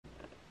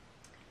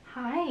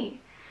Hi!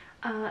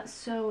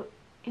 So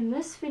in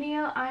this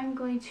video I'm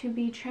going to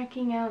be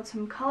checking out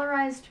some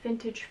colorized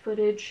vintage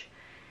footage.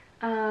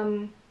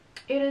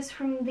 It is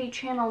from the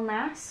channel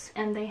NAS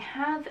and they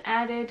have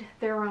added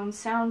their own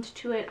sound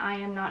to it. I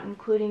am not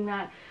including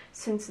that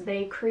since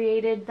they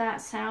created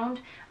that sound.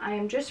 I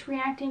am just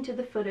reacting to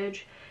the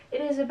footage. It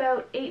is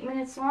about 8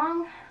 minutes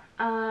long.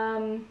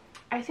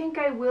 I think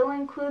I will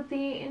include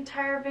the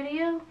entire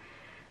video.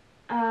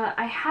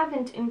 I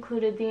haven't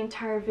included the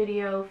entire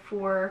video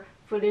for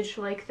footage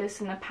like this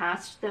in the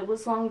past that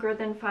was longer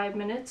than 5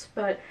 minutes,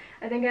 but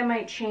I think I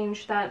might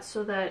change that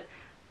so that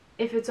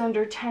if it's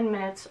under 10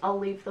 minutes, I'll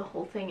leave the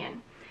whole thing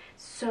in.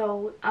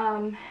 So,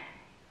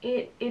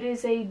 it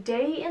is a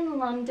day in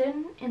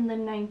London in the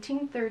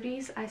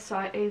 1930s. I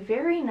saw a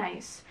very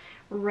nice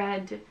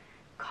red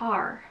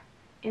car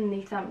in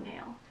the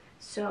thumbnail,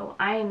 so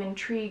I am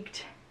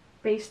intrigued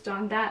based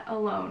on that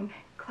alone.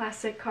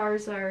 Classic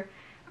cars are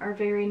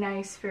very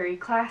nice, very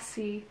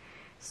classy,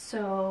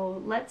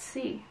 so let's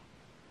see.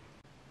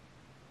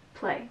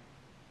 Play.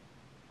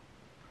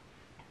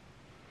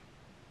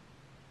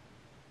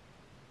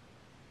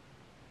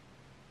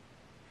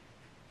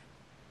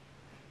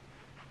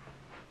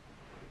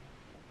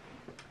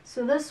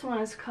 So this one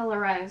is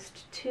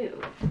colorized too.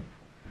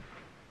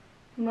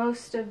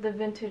 Most of the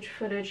vintage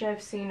footage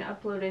I've seen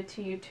uploaded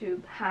to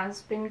YouTube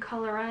has been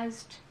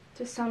colorized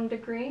to some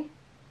degree.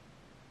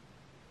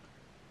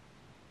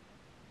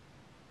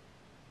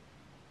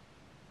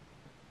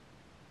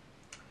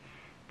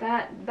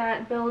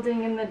 That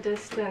building in the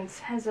distance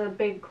has a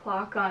big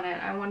clock on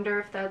it. I wonder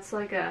if that's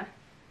like a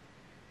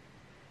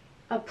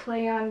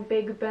play on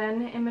Big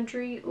Ben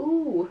imagery.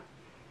 Ooh!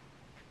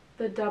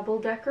 The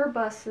double-decker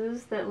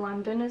buses that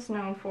London is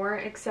known for,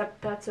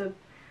 except that's a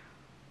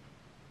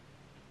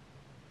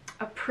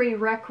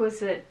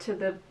prerequisite to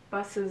the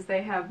buses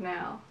they have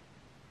now.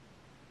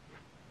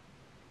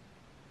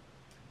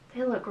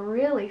 They look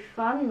really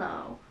fun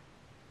though.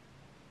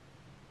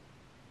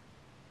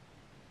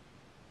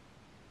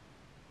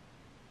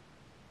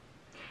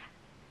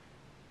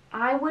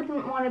 I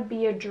wouldn't want to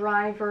be a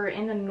driver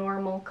in a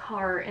normal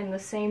car in the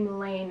same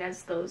lane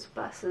as those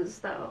buses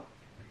though.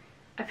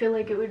 I feel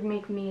like it would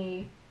make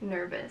me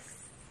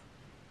nervous.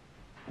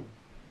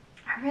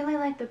 I really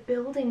like the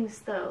buildings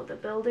though, the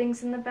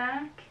buildings in the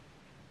back.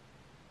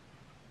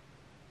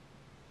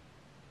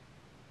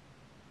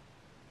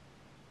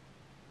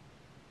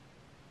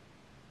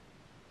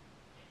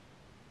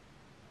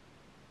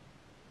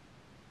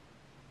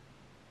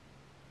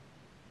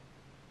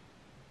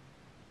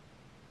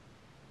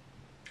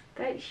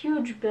 That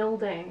huge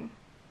building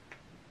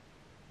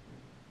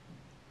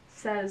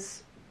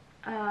says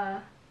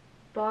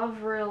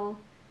Bovril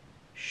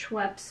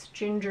Schweppes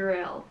Ginger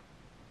Ale.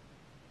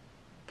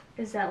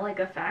 Is that like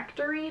a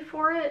factory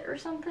for it or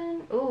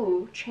something?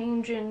 Ooh,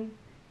 change in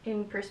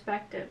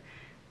perspective.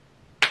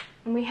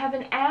 And we have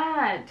an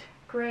ad.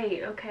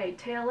 Great, okay,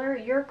 Taylor,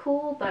 you're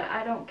cool, but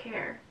I don't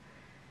care.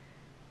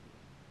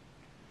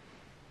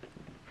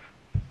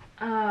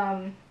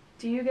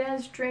 Do you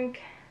guys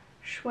drink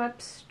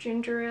Schweppes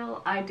Ginger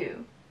Ale? I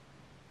do.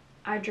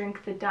 I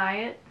drink the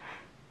diet.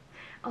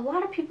 A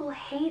lot of people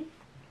hate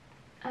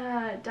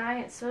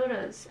diet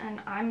sodas, and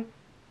I'm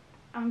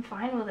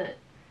fine with it.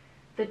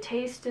 The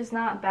taste is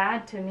not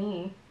bad to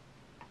me.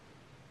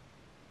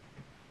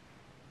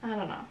 I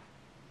don't know.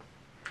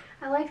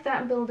 I like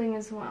that building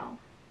as well.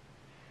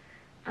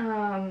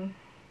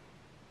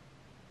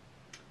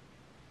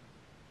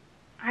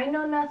 I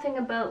know nothing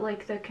about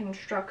like the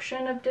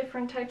construction of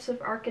different types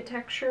of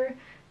architecture,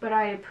 but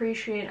I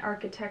appreciate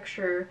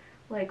architecture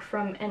like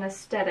from an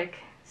aesthetic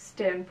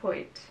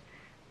standpoint,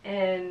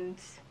 and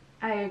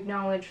I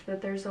acknowledge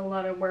that there's a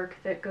lot of work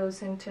that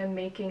goes into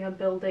making a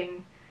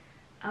building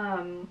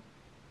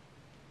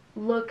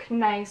look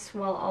nice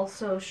while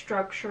also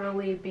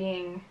structurally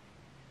being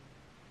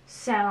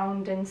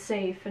sound and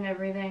safe and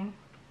everything.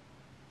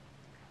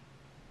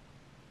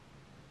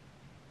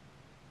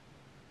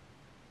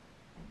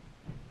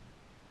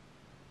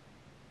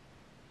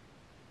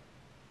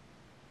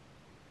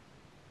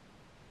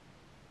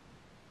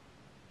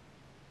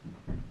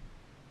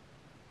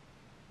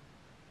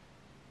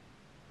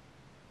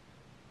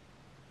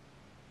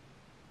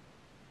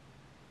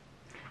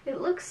 It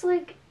looks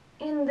like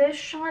in this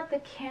shot the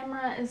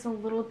camera is a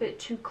little bit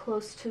too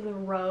close to the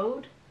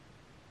road,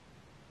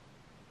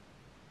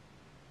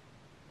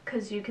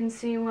 because you can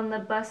see when the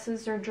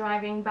buses are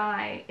driving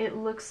by, it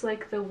looks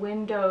like the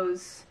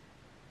windows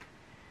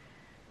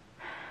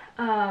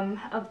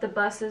of the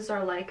buses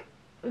are like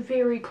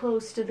very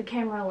close to the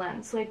camera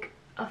lens, like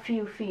a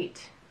few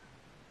feet.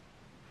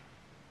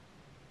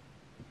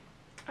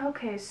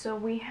 Okay, so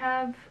we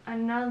have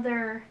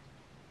another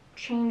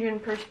change in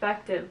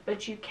perspective,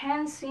 but you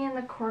can see in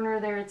the corner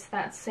there it's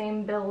that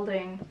same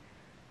building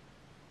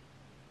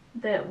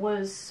that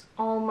was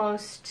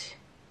almost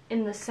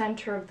in the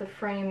center of the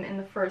frame in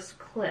the first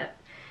clip.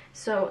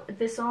 So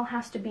this all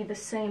has to be the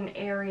same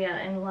area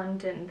in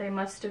London. They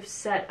must have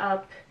set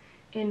up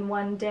in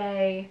one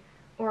day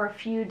or a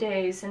few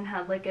days and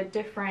had like a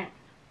different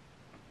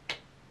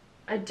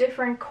a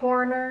different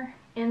corner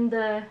in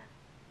the,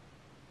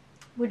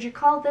 would you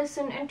call this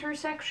an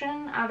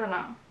intersection? I don't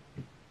know.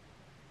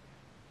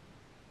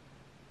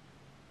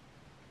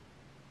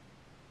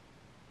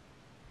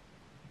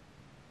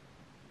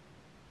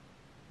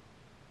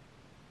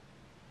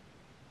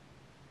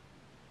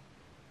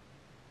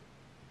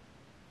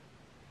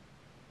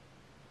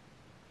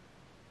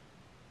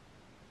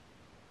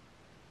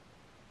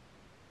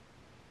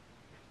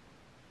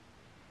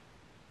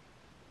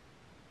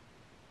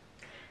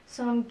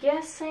 So I'm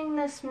guessing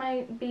this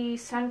might be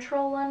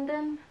central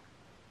London.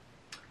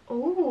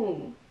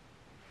 Ooh,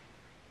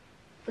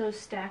 those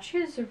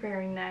statues are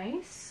very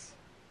nice.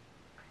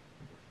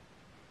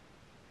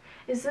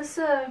 Is this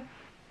a...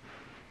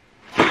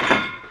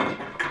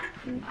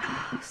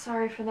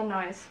 sorry for the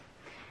noise.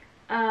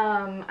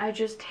 I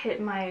just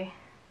hit my...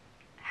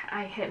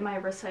 I hit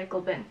my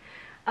recycle bin.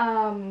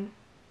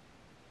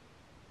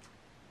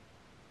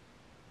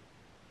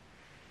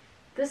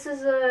 This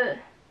is a...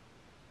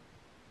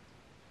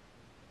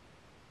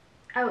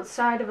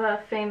 outside of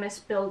a famous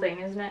building,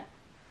 isn't it?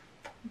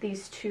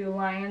 These two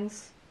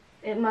lions.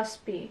 It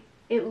must be.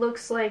 It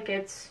looks like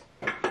it's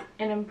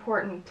an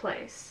important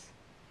place.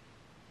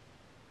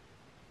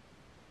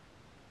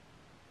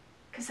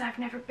 Because I've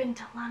never been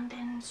to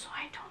London, so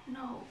I don't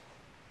know.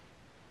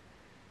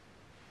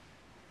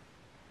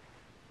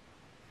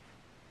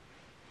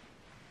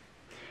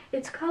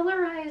 It's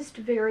colorized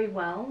very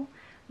well,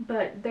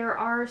 but there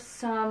are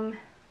some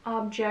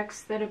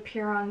objects that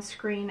appear on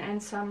screen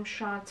and some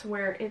shots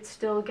where it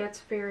still gets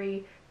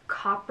very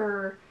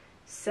copper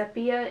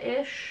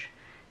sepia-ish.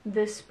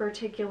 This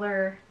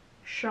particular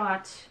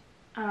shot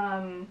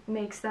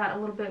makes that a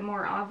little bit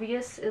more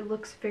obvious. It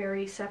looks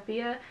very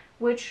sepia,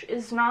 which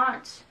is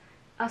not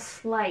a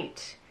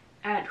slight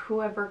at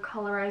whoever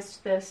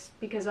colorized this,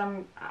 because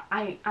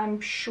I'm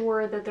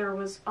sure that there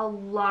was a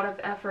lot of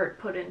effort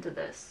put into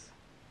this.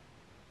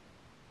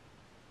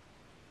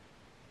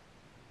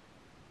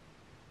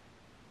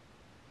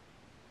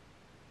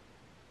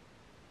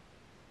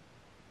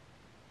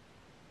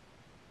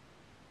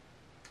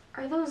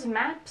 Are those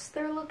maps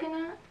they're looking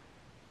at?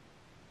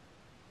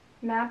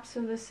 Maps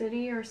of the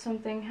city or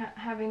something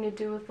having to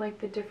do with like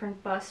the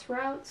different bus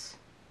routes?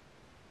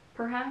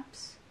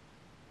 Perhaps?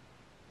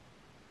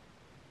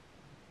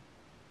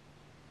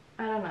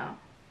 I don't know.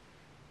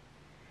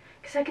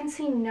 Because I can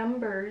see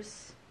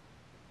numbers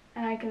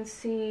and I can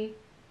see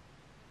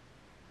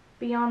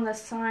beyond the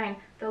sign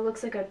that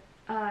looks like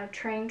a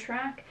train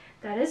track.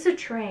 That is a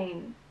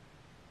train.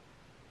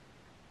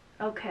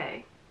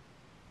 Okay.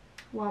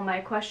 Well,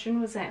 my question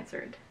was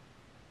answered.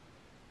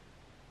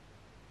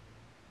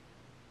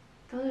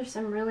 Those are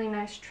some really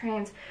nice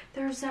trains.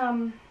 There's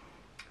a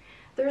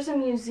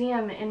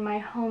museum in my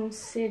home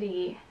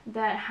city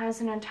that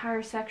has an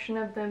entire section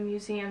of the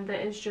museum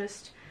that is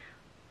just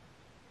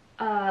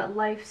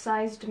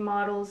life-sized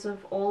models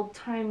of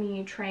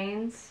old-timey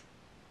trains,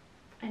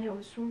 and it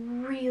was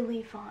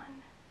really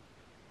fun.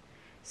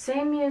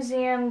 Same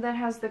museum that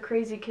has the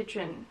crazy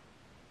kitchen.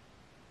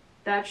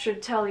 That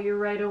should tell you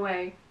right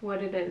away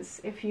what it is.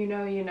 If you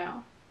know, you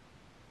know.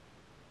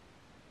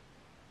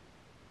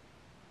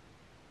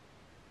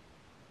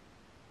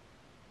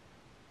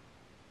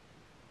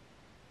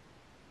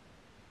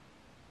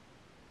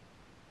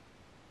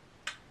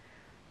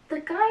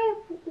 The guy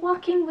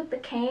walking with the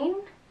cane?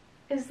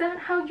 Is that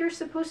how you're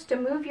supposed to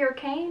move your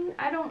cane?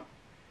 I don't...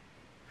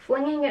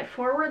 Flinging it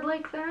forward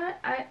like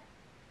that?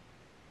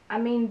 I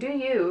mean, do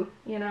you,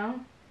 you know?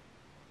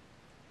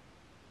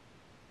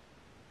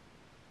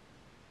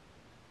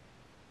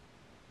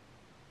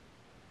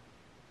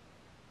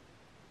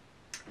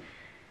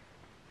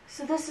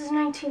 So this is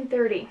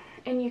 1930,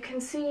 and you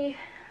can see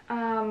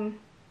that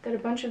a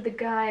bunch of the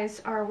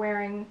guys are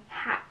wearing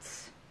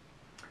hats.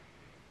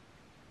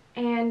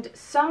 And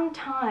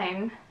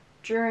sometime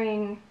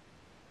during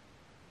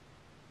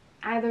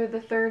either the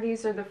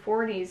 30s or the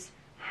 40s,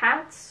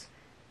 hats,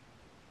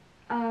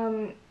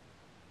 I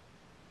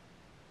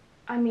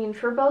mean,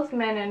 for both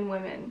men and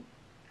women,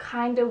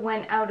 kind of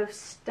went out of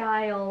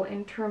style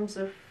in terms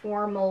of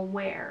formal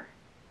wear,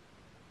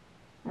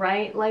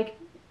 right? Like,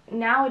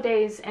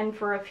 nowadays, and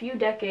for a few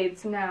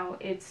decades now,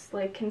 it's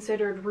like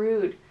considered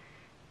rude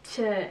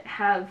to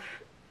have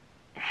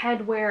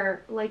headwear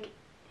like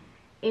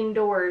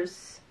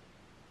indoors,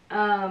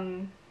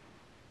 and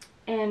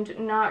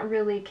not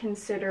really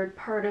considered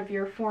part of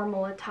your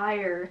formal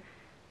attire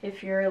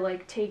if you're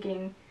like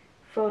taking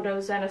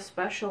photos at a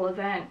special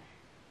event.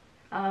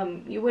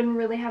 You wouldn't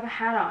really have a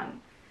hat on.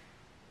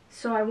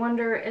 So I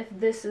wonder if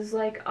this is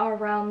like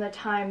around the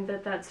time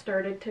that that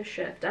started to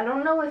shift. I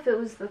don't know if it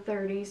was the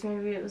 30s,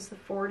 maybe it was the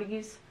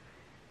 40s.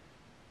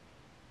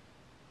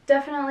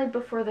 Definitely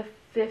before the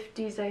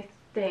 50s, I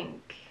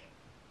think.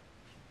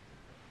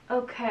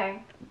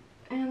 Okay,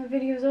 and the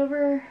video's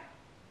over.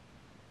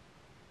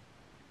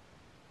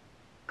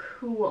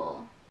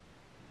 Cool.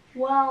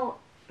 Well,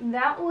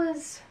 that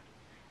was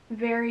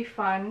very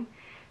fun,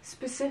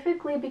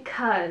 specifically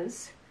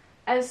because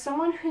as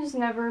someone who's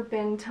never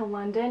been to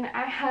London,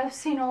 I have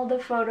seen all the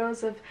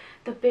photos of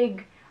the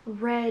big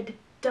red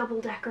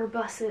double-decker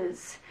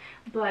buses,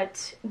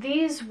 but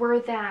these were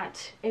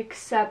that,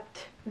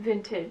 except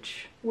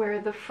vintage, where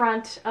the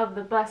front of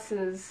the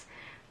buses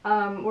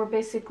were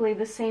basically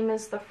the same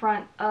as the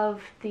front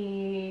of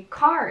the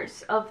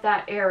cars of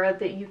that era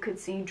that you could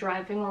see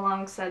driving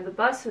alongside the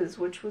buses,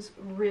 which was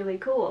really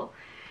cool.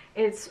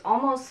 It's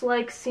almost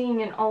like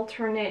seeing an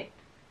alternate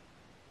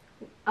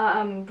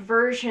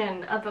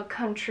version of a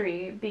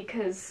country,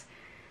 because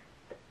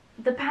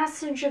the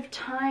passage of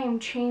time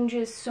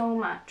changes so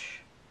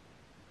much,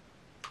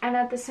 and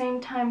at the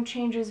same time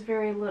changes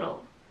very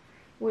little,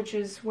 which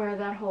is where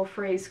that whole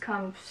phrase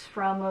comes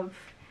from of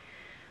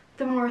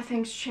the more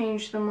things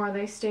change, the more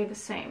they stay the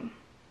same.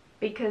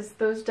 Because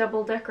those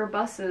double-decker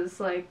buses,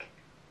 like,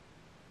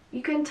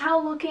 you can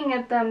tell looking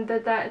at them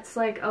that it's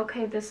like,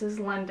 okay, this is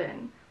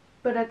London.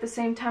 But at the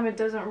same time, it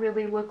doesn't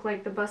really look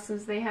like the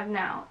buses they have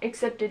now.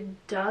 Except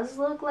it does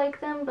look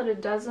like them, but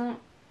it doesn't,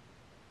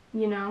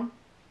 you know?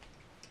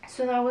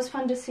 So that was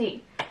fun to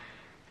see.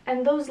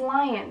 And those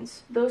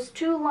lions, those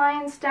 2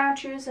 lion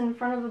statues in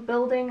front of a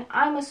building,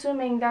 I'm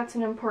assuming that's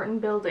an important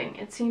building.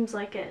 It seems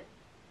like it.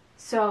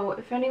 So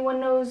if anyone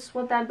knows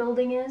what that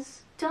building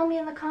is, tell me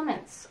in the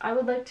comments. I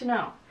would like to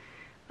know.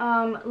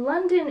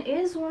 London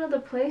is one of the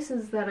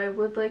places that I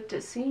would like to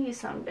see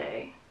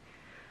someday.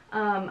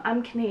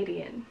 I'm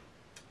Canadian.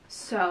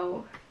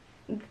 So,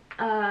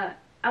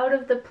 out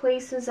of the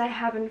places I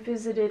haven't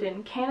visited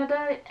in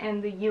Canada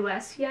and the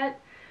US yet,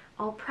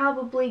 I'll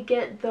probably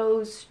get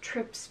those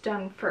trips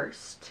done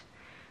first.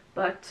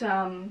 But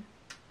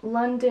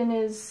London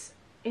is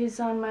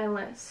on my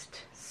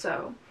list.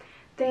 So,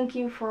 thank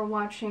you for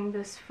watching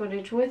this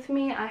footage with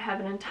me. I have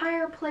an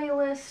entire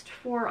playlist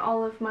for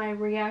all of my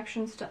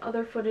reactions to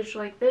other footage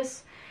like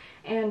this,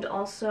 and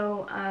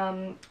also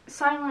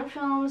silent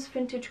films,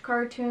 vintage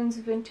cartoons,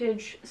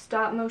 vintage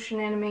stop-motion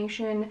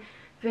animation,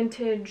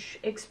 vintage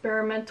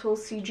experimental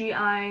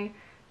CGI,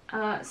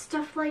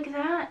 stuff like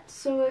that.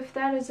 So if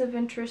that is of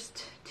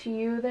interest to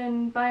you,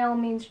 then by all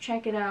means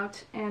check it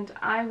out, and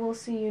I will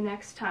see you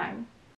next time.